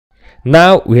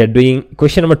Now we are doing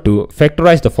question number 2.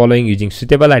 Factorize the following using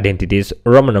suitable identities.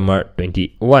 Roman number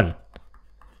 21.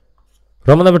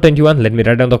 Roman number 21, let me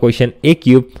write down the question. A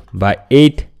cube by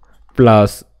 8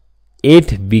 plus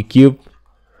 8b cube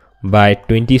by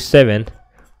 27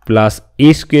 plus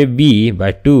a square b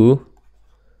by 2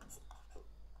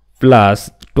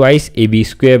 plus twice ab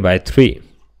square by 3.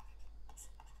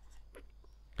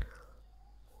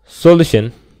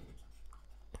 Solution.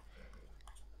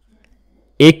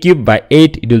 A cube by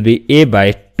 8, it will be a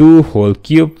by 2 whole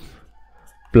cube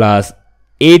plus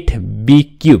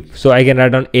 8b cube. So I can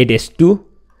write down 8 as 2,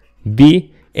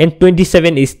 b, and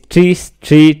 27 is 3,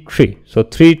 3, 3. So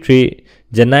 3, 3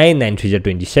 is 9, 9 3 is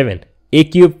 27. A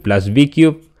cube plus b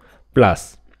cube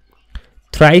plus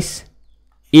thrice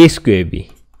a square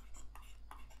b.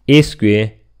 A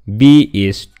square b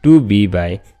is 2b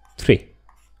by 3.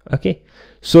 Okay.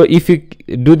 So if you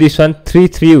do this one, 3,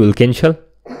 3 will cancel.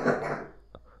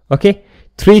 Okay,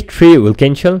 3, 3 will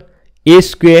cancel. A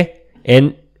square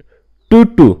and 2,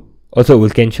 2 also will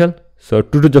cancel. So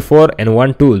 2 to the 4 and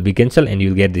 1, 2 will be cancelled, and you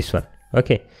will get this one.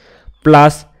 Okay,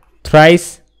 plus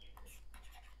thrice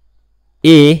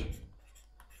a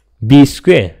b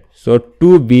square. So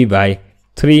 2b by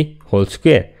 3 whole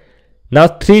square. Now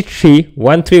 3, 3,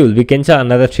 1, 3 will be cancelled,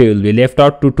 another 3 will be left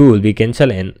out, 2, 2 will be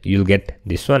cancelled, and you will get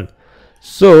this one.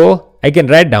 So I can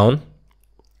write down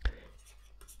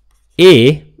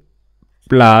a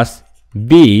plus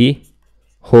b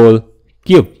whole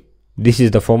cube. This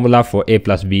is the formula for a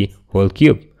plus b whole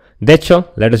cube. That's all.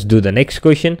 Let us do the next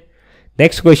question.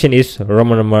 Next question is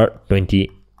Roman number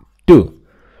 22.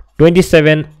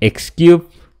 27x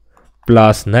cube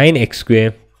plus 9x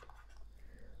square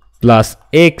plus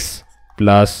x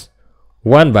plus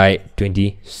 1 by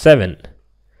 27.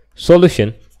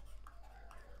 Solution.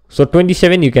 So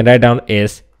 27 you can write down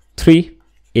as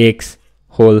 3x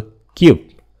whole cube.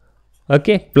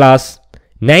 Okay, plus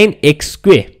 9x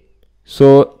square.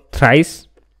 So thrice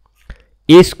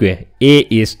a square. A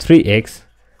is 3x.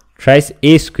 Thrice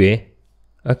a square.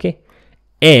 Okay,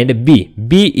 and b.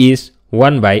 B is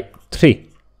 1 by 3.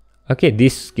 Okay,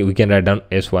 this we can write down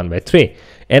as 1 by 3.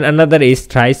 And another is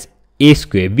thrice a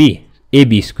square b.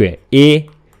 AB square. A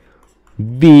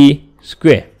b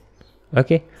square.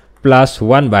 Okay, plus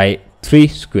 1 by 3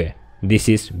 square. This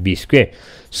is b square.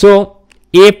 So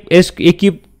a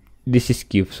cube, this is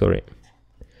cube, sorry.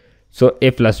 So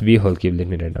a plus b whole cube, let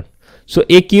me write down. So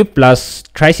a cube plus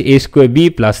thrice a square b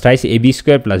plus thrice ab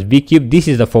square plus b cube. This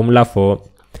is the formula for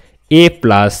a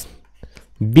plus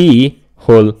b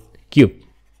whole cube.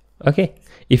 Okay,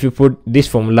 if you put this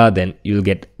formula, then you will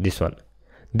get this one.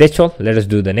 That's all. Let us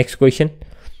do the next question.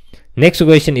 Next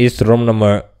question is Roman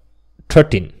number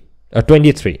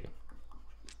 23.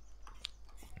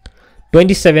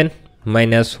 27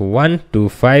 minus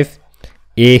 125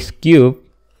 a cube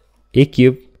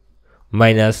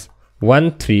minus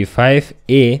 135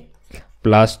 a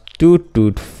plus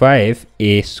 225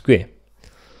 a square.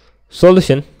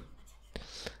 Solution.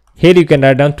 Here you can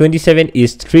write down 27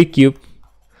 is 3 cube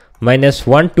minus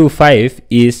 125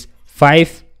 is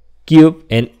 5 cube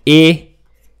and a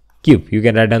cube. You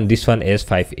can write down this one as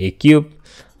 5a cube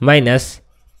minus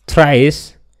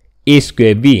thrice a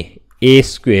square b. A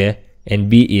square and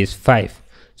b is 5.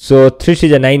 So 3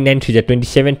 3 is 9, 9 3 is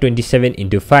 27, 27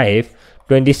 into 5,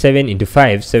 27 into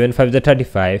 5, 7 5 is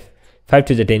 35, 5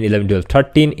 2 is 10, 11 12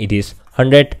 13, it is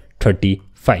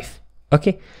 135.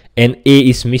 Okay, and a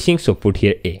is missing, so put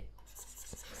here a.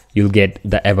 You'll get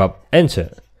the above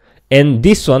answer. And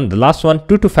this one, the last one,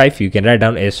 2 to 5, you can write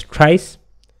down as thrice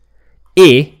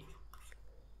a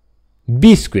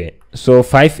b square. So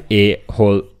 5a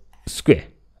whole square.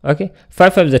 Okay,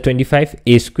 5 5 is 25,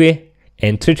 a square,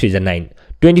 and 3 3 is 9.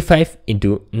 25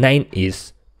 into 9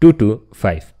 is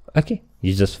 225. Okay,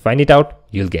 you just find it out,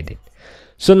 you'll get it.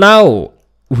 So now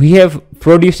we have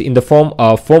produced in the form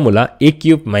of formula a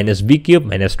cube minus b cube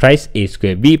minus thrice a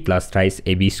square b plus thrice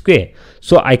ab square.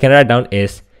 So I can write down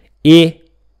as a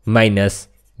minus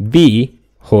b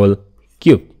whole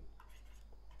cube.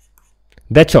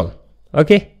 That's all.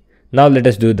 Okay, now let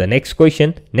us do the next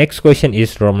question. Next question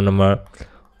is Roman number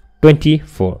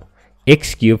 24.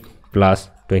 X cube plus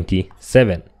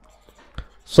 27.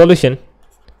 Solution.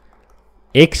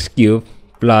 X cube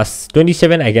plus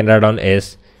 27 I can write down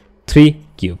as 3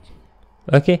 cube.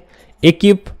 Okay, a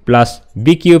cube plus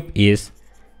b cube is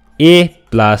a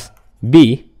plus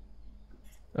b.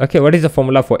 Okay, what is the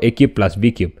formula for a cube plus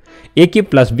b cube? A cube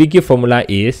plus b cube formula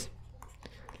is,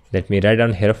 let me write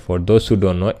down here for those who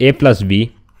don't know, a plus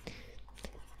b,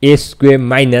 a square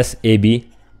minus ab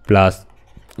plus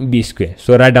b square.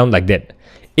 So write down like that.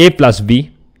 A plus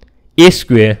b, a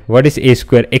square, what is a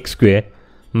square? X square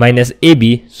minus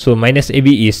AB. So minus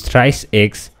AB is thrice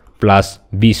x plus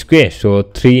b square, so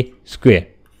 3 square.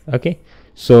 Okay,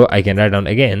 so I can write down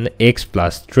again x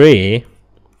plus 3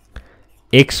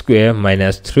 x square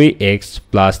minus 3x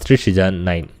plus 3 is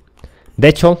 9.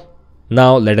 That's all.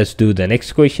 Now let us do the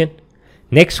next question.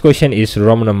 Next question is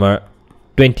Roman number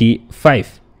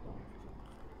 25.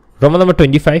 Roman number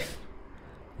 25,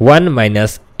 1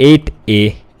 minus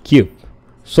 8a cube.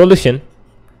 Solution.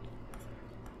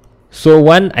 So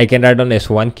 1 I can write down as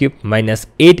 1 cube minus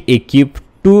 8a cube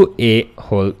 2a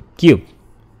whole cube.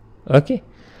 Okay,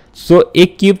 so a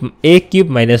cube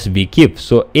minus b cube,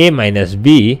 so a minus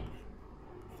b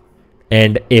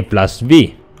and a plus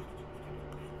b.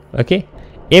 Okay,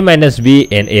 a minus b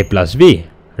and a plus b,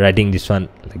 writing this one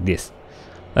like this.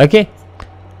 Okay,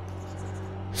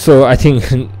 so I think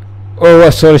oh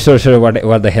sorry,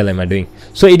 what the hell am I doing?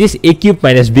 So it is a cube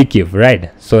minus b cube,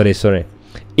 right? Sorry,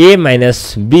 a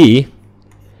minus b,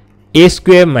 a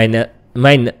square minus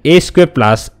a square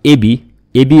plus ab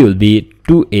will be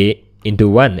 2a into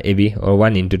 1 ab, or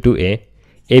 1 into 2a,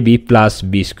 ab plus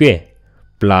b square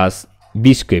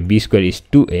b square is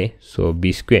 2a, so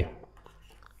b square.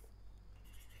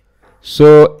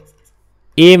 So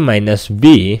a minus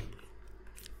b,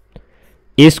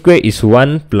 a square is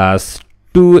 1 plus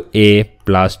 2a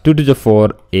plus 2 to the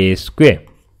 4 a square.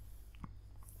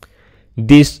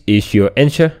 This is your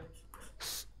answer,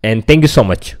 and thank you so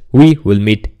much. We will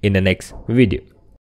meet in the next video.